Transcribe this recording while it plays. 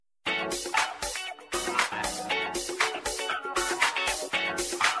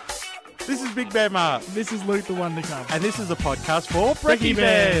is Big Bear Mark. This is Luke the One to Come. And this is a podcast for Brekkie Brekkie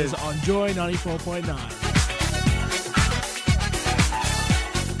Bears. on Joy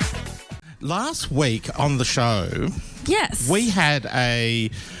 94.9. Last week on the show, Yes. we had a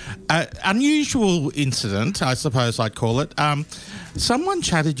unusual incident, I suppose I'd call it. Someone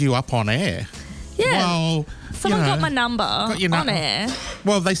chatted you up on air. Yeah. Well, Someone got my number your on air.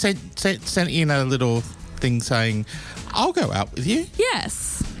 Well, they sent in a little thing saying, "I'll go out with you."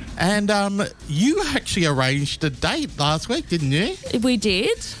 Yes. And you actually arranged a date last week, didn't you? We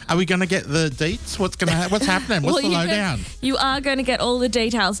did. Are we going to get the deets? What's happening? What's the lowdown? You are going to get all the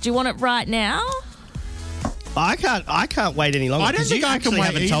details. Do you want it right now? I can't wait any longer. I don't think you I can wait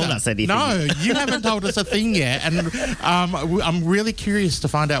haven't told us anything. No, you haven't told us a thing yet, and I'm really curious to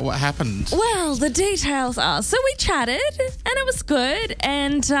find out what happened. Well, the details are, so we chatted and it was good,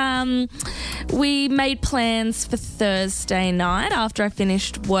 and we made plans for Thursday night after I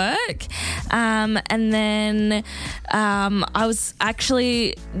finished work, and then I was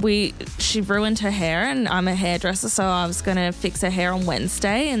actually, she ruined her hair, and I'm a hairdresser, so I was going to fix her hair on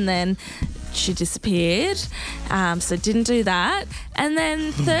Wednesday, and then she disappeared, so didn't do that. And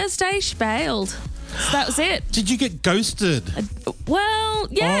then Thursday she bailed. So that was it. Did you get ghosted? Well,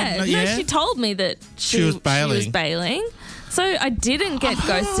 yeah. Oh, yeah? She told me that she was bailing. So I didn't get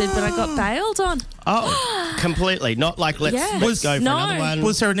ghosted, but I got bailed on. Oh, completely. Not like let's Yeah. go for another one.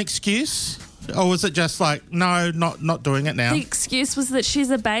 Was there an excuse? Or was it just like, no, not doing it now? The excuse was that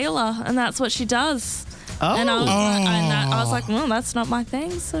she's a bailer, and that's what she does. Oh. And I was like, well, that's not my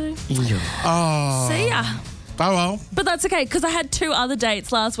thing, so Oh. see ya. Oh, well. But that's okay, because I had 2 other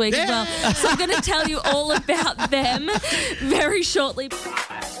dates last week as well. So I'm going to tell you all about them very shortly.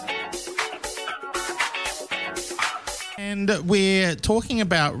 And we're talking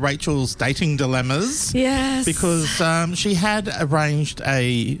about Rachel's dating dilemmas. Yes. Because she had arranged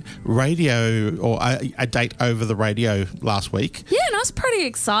a radio or a date over the radio last week. Yeah, and I was pretty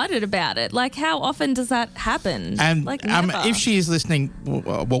excited about it. Like, how often does that happen? And like, never. if she is listening,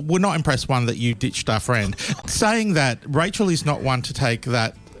 well, we're not impressed, one, that you ditched our friend. Saying that, Rachel is not one to take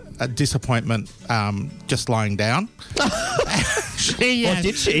that disappointment just lying down. What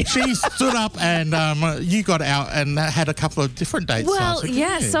did she? She stood up and you got out and had a couple of different dates Well, last week, yeah,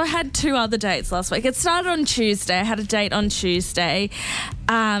 didn't you? so I had 2 other dates last week. It started on Tuesday. I had a date on Tuesday.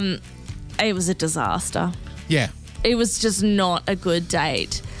 It was a disaster. Yeah. It was just not a good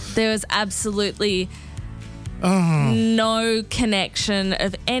date. There was absolutely no connection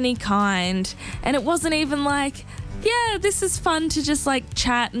of any kind. And it wasn't even like, yeah, this is fun to just like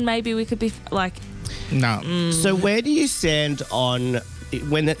chat and maybe we could be like... No. So where do you stand on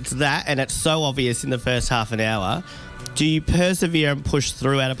when it's that and it's so obvious in the first half an hour? Do you persevere and push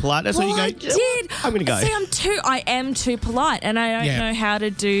through out of politeness, or you go, I did. I'm going to go? See, I am too polite, and I don't know how to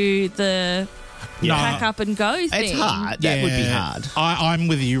do the pack up and go thing. It's hard. That would be hard. I'm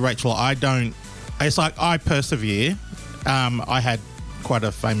with you, Rachel. I don't... It's like I persevere. I had quite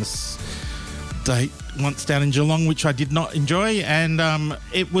a famous date once down in Geelong, which I did not enjoy, and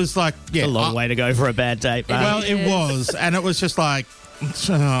it was like, yeah, A long way to go for a bad date, mate. Well, it was, and it was just like,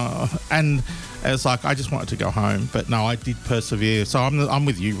 and it was like I just wanted to go home, but no, I did persevere. So I'm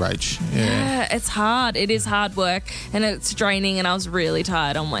with you, Rach. Yeah, it's hard. It is hard work, and it's draining. And I was really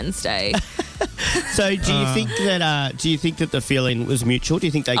tired on Wednesday. So do you think that the feeling was mutual? Do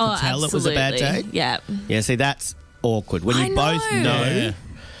you think they could tell it was a bad date? Yeah. Yeah. See, that's awkward when you both know. Yeah.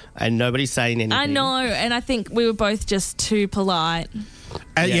 And nobody's saying anything. I know, and I think we were both just too polite.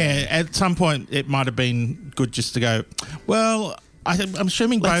 Yeah, at some point it might have been good just to go, well, I'm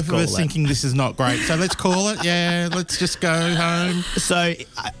assuming Let's both of call us it. thinking this is not great, so let's call it. Yeah, let's just go home. So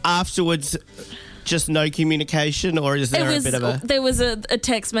afterwards, just no communication, or is there a bit of a... There was a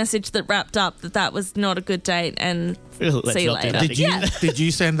text message that wrapped up that was not a good date, and Let's see you not do later. that. Did you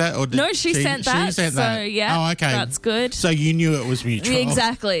send that, or did No, she sent that. She sent so that. yeah, Oh, okay. that's good. So you knew it was mutual.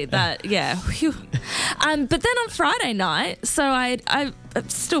 Exactly that. Yeah. Whew. But then on Friday night, so I've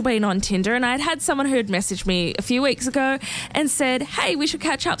still been on Tinder, and I'd had someone who had messaged me a few weeks ago and said, hey, we should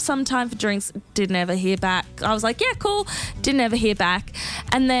catch up sometime for drinks. Didn't ever hear back. I was like, yeah, cool. Didn't ever hear back.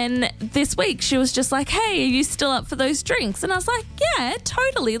 And then this week she was just like, hey, are you still up for those drinks? And I was like, yeah,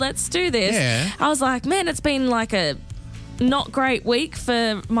 totally. Let's do this. Yeah. I was like, man, it's been like a not great week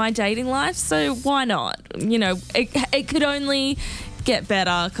for my dating life, so why not? You know, it could only get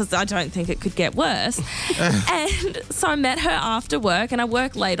better, because I don't think it could get worse. And so I met her after work, and I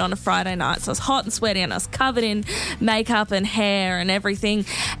work late on a Friday night, so I was hot and sweaty, and I was covered in makeup and hair and everything.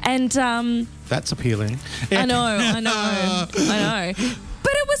 And That's appealing. I know.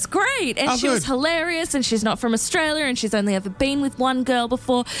 But it was great. And Oh, she was good. hilarious, and she's not from Australia, and she's only ever been with one girl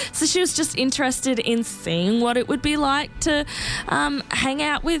before. So she was just interested in seeing what it would be like to hang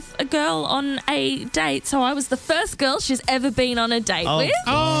out with a girl on a date. So I was the first girl she's ever been on a date with.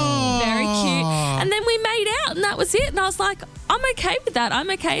 Oh. Very cute. And then we made out, and that was it. And I was like, I'm okay with that. I'm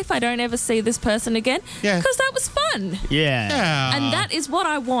okay if I don't ever see this person again. Yeah. Because that was fun. Yeah. Yeah. And that is what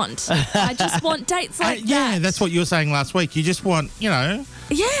I want. I just want dates like yeah, that. that's what you were saying last week. You just want, Yeah.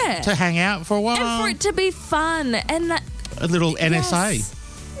 to hang out for a while. And for it to be fun. And that. A little NSA. Yes,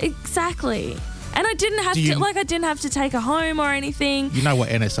 exactly. And I didn't have Do you- I didn't have to take her home or anything. You know what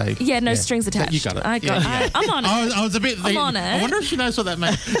NSA? Yeah, no strings attached. You got it. I got it. I'm on it. I was a bit. I'm on it. I wonder if she knows what that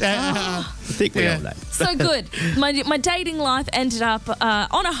means. I think we Yeah. all know. So good. My dating life ended up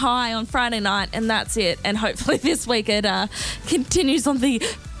on a high on Friday night, and that's it. And hopefully this week it continues on the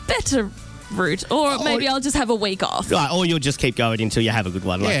better route. Or maybe I'll just have a week off. Right, or you'll just keep going until you have a good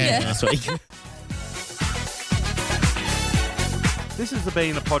one like Yeah. last week. This has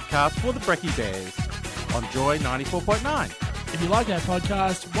been a podcast for the Brekkie Bears on Joy 94.9. If you like our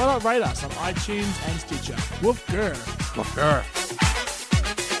podcast, why not rate us on iTunes and Stitcher? Woof grr. Grr.